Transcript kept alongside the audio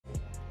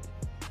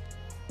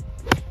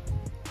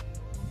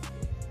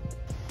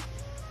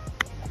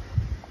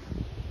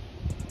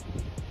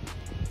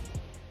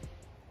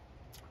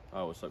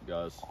Oh, what's up,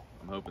 guys?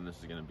 I'm hoping this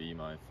is going to be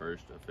my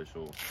first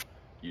official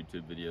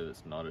YouTube video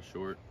that's not a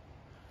short.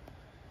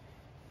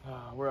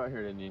 We're out here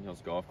at Indian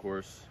Hills Golf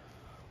Course,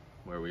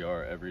 where we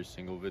are every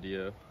single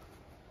video.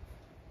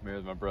 I'm here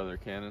with my brother,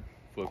 Cannon.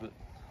 Flip it.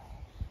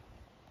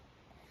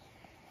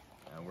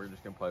 And we're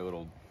just going to play a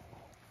little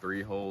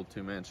 3-hole,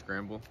 2-man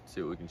scramble,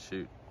 see what we can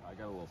shoot. I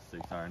got a little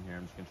 6-iron here.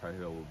 I'm just going to try to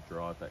hit a little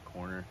draw at that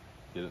corner,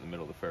 get it in the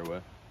middle of the fairway.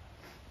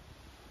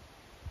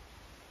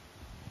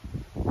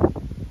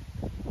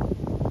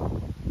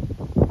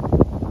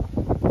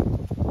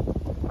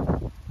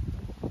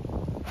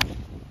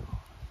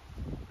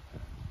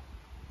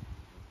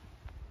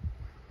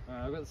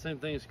 I've got the same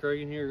thing as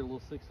Craig in here, a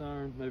little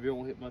 6-iron. Maybe I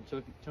won't hit my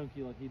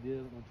chunky like he did.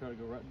 I'm going to try to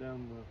go right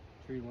down the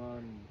tree line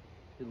and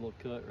hit a little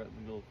cut right in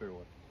the middle of the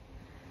fairway.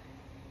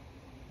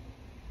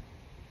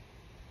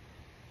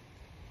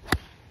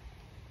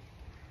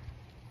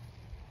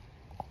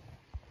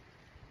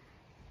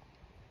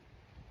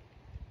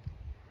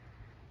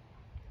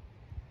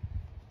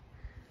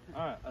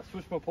 Alright, I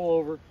switched my pull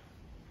over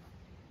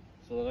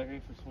so that I can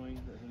actually swing.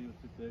 That hoodie was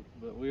too thick.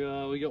 But we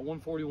got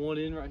 141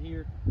 in right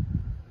here.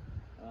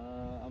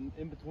 I'm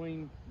in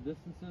between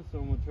distances, so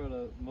I'm going to try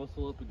to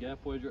muscle up a gap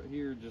wedge right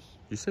here. Just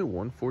You said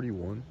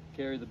 141?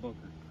 Carry the bunker.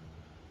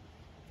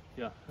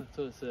 Yeah, that's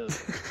what it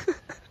says.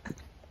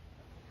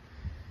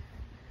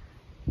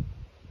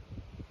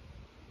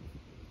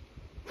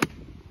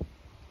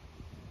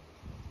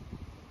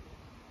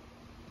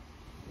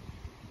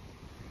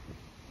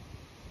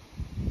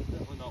 It's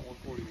definitely not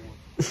 141.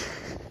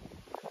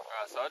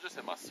 Alright, so I just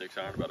hit my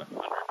 6-iron about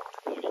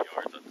 120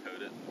 yards. I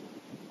towed it,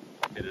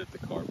 hit it at the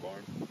car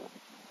barn.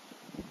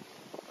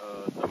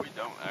 So we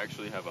don't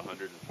actually have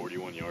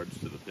 141 yards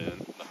to the pin.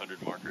 The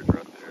 100 marker's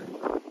right there.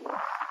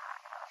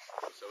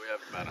 So we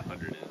have about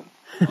 100 in.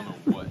 I don't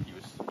know what he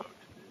was smoking,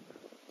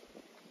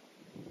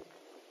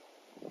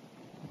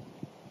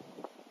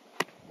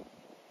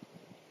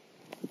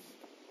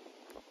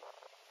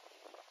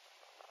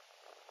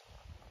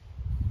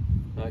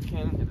 dude.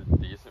 Cannon hit a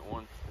decent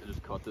one. It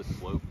just caught this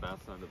slope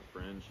bouncing onto the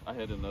fringe. I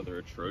had another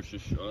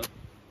atrocious shot.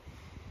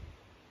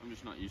 I'm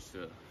just not used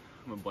to it.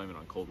 I'm gonna blame it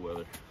on cold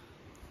weather.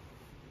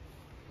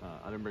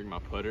 I didn't bring my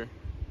putter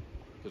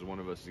because one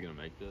of us is gonna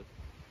make this.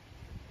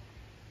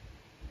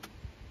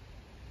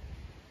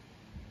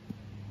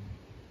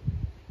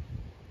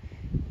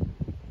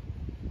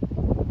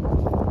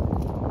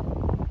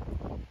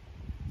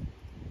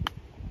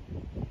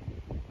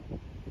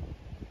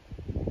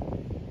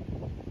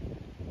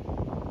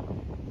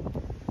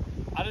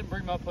 I didn't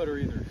bring my putter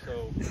either,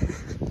 so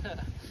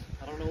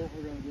I don't know what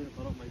we're going to do if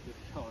I don't make this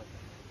shot.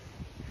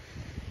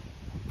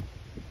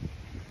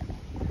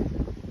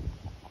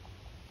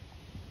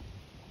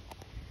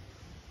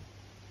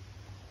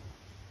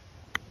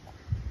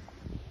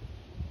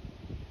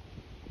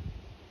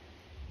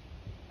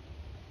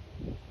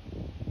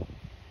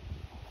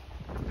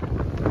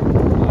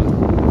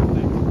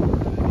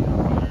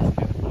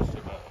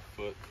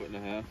 Foot and a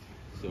half.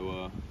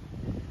 So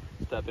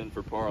step in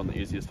for par on the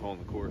easiest hole in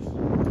the course.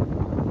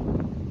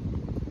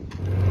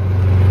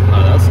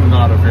 That's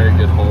not a very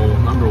good hole.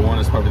 Number 1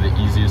 is probably the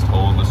easiest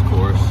hole on this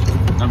course.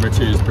 Number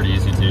 2 is pretty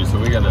easy too, so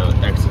we gotta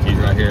execute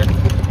right here.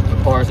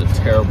 The par is a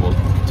terrible,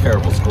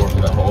 terrible score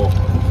for that hole.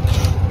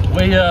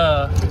 We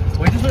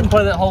just didn't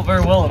play that hole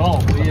very well at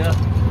all.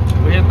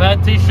 We hit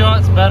bad tee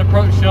shots, bad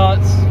approach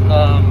shots.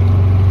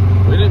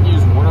 We didn't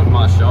use one of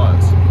my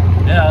shots.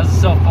 Yeah, this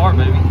is so far,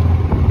 baby.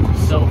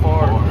 So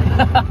far.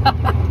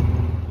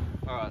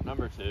 Alright,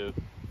 number 2.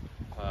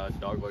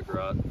 Dog leg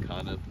right,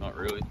 kind of, not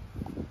really.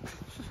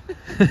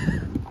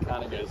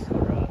 Kind of goes to the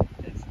right.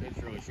 It's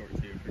really short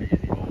too, pretty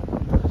easy hole.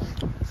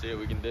 See what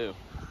we can do.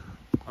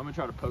 I'm gonna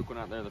try to poke one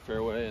out there in the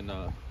fairway and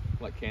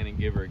let Cannon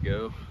give her a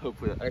go.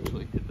 Hopefully that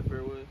actually hit the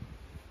fairway.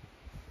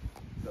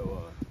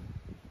 So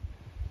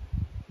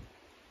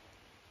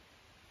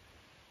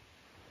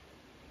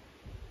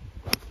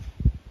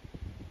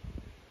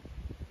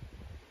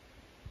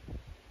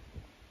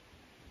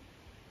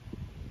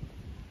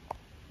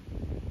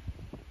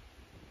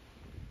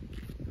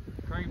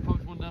Craig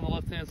poked one down the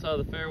left-hand side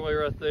of the fairway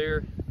right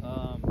there.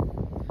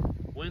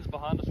 Wind's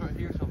behind us right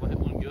here, so if I hit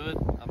one good,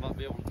 I might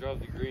be able to drive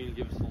the green and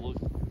give us a look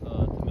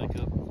to make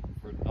up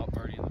for not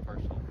birdieing the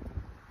first hole.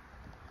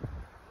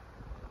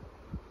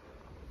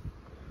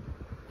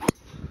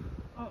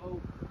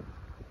 Uh-oh.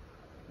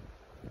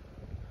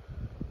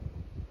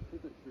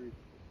 Hit that tree.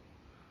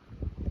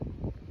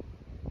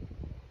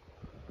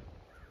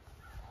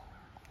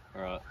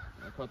 alright,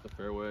 I caught the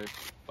fairway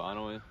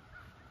finally.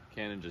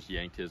 Cannon just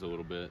yanked his a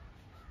little bit.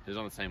 It was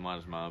on the same line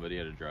as mine, but he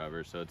had a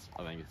driver, so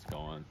I think it's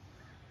gone.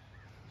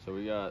 So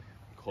we got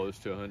close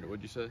to 100.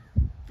 What'd you say?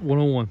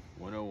 101.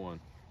 101.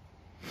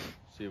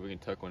 See if we can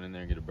tuck one in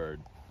there and get a bird.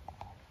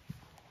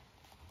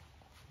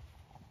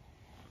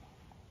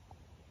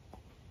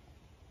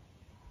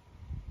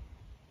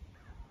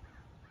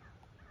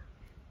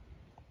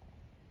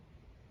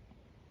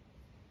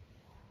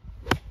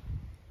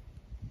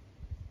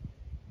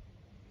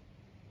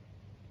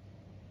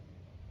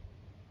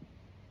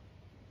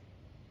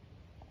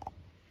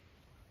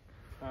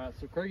 Alright,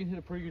 so Craig hit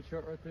a pretty good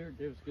shot right there.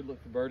 Gave us a good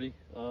look for birdie.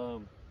 I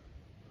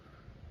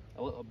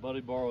let a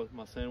buddy borrow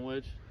my sand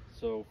wedge,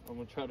 so I'm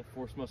going to try to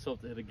force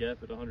myself to hit a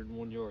gap at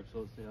 101 yards, so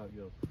let's see how it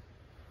goes.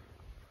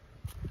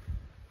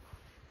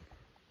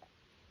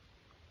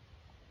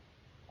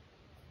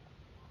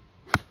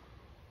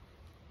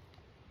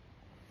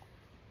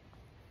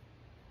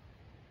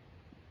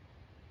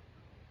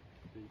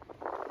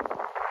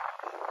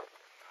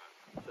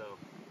 So,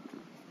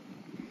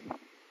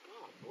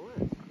 God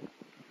bless.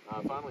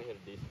 I finally hit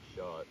a decent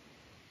shot.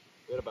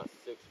 We had about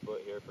 6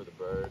 foot here for the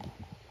bird.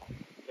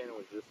 Cannon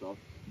was just off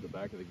the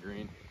back of the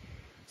green.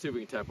 See if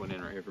we can tap one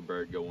in right here for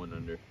bird, go one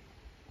under.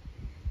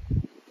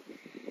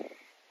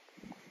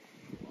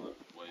 Well,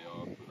 that's way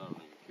off, but I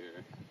don't even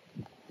care.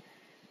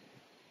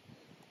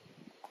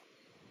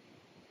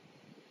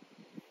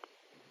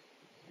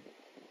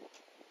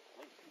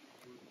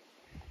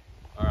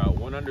 Alright,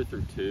 one under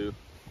through 2.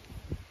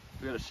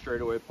 We got a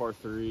straightaway par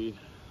 3.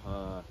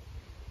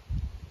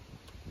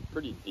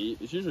 Pretty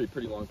deep. It's usually a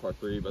pretty long par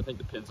 3, but I think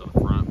the pin's on the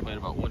front, playing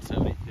about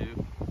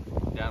 172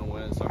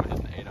 downwind, so I'm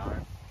gonna hit an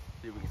 8-iron.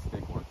 See if we can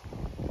stick one.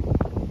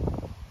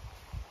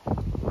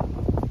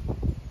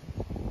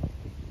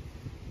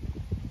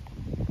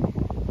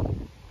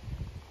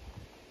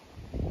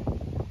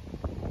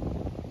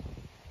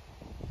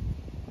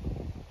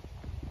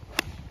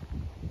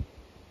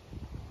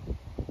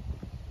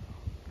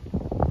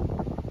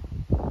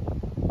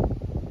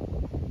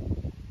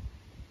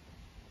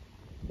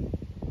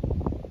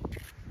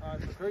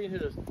 Alright, so Craig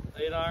hit an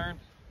 8-iron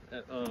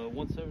at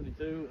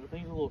 172. I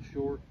think it's a little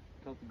short.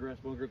 Caught the grass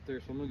bunker up there,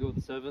 so I'm going to go with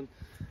the 7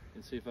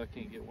 and see if I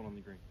can't get one on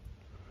the green.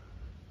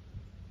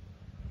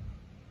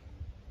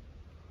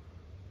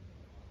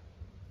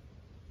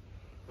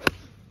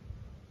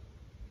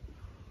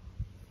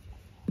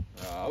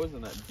 I was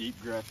in that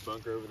deep grass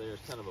bunker over there.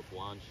 It's kind of a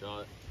blind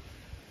shot.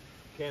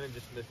 Cannon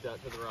just missed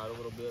out to the right a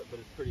little bit, but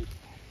it's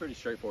pretty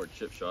straightforward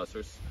chip shot,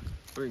 so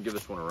we're going to give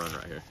this one a run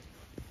right here.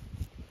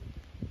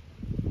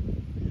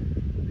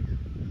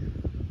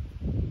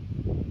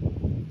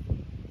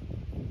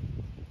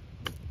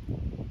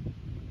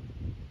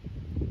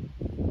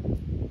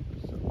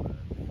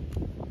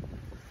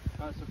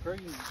 Alright, so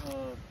Craig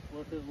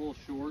left his a little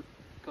short,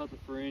 caught the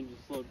fringe and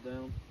slowed it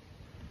down.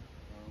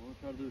 I'm going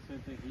to try to do the same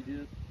thing he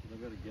did.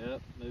 I've got a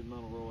gap. Maybe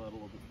mine will roll out a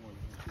little bit more than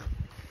this.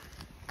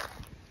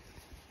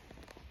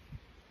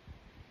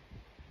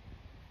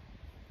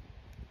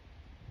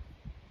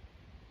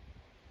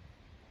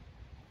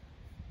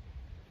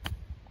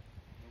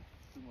 Nope,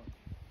 too much.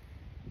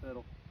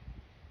 Settle.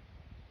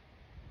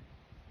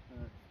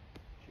 Alright,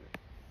 check.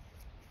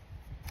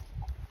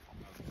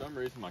 For some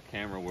reason my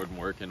camera wasn't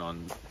working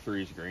on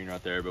 3's green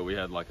right there, but we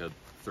had like a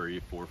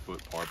 3-4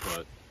 foot par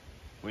putt.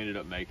 We ended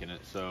up making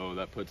it, so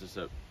that puts us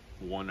at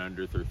 1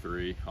 under through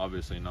 3.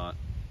 Obviously not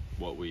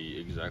what we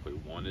exactly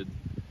wanted,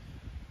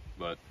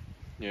 but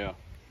yeah,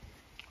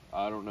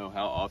 I don't know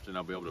how often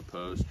I'll be able to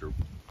post or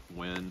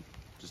when.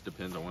 Just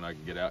depends on when I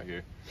can get out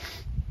here.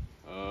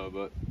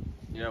 But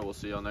yeah, we'll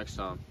see y'all next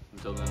time.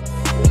 Until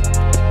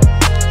then.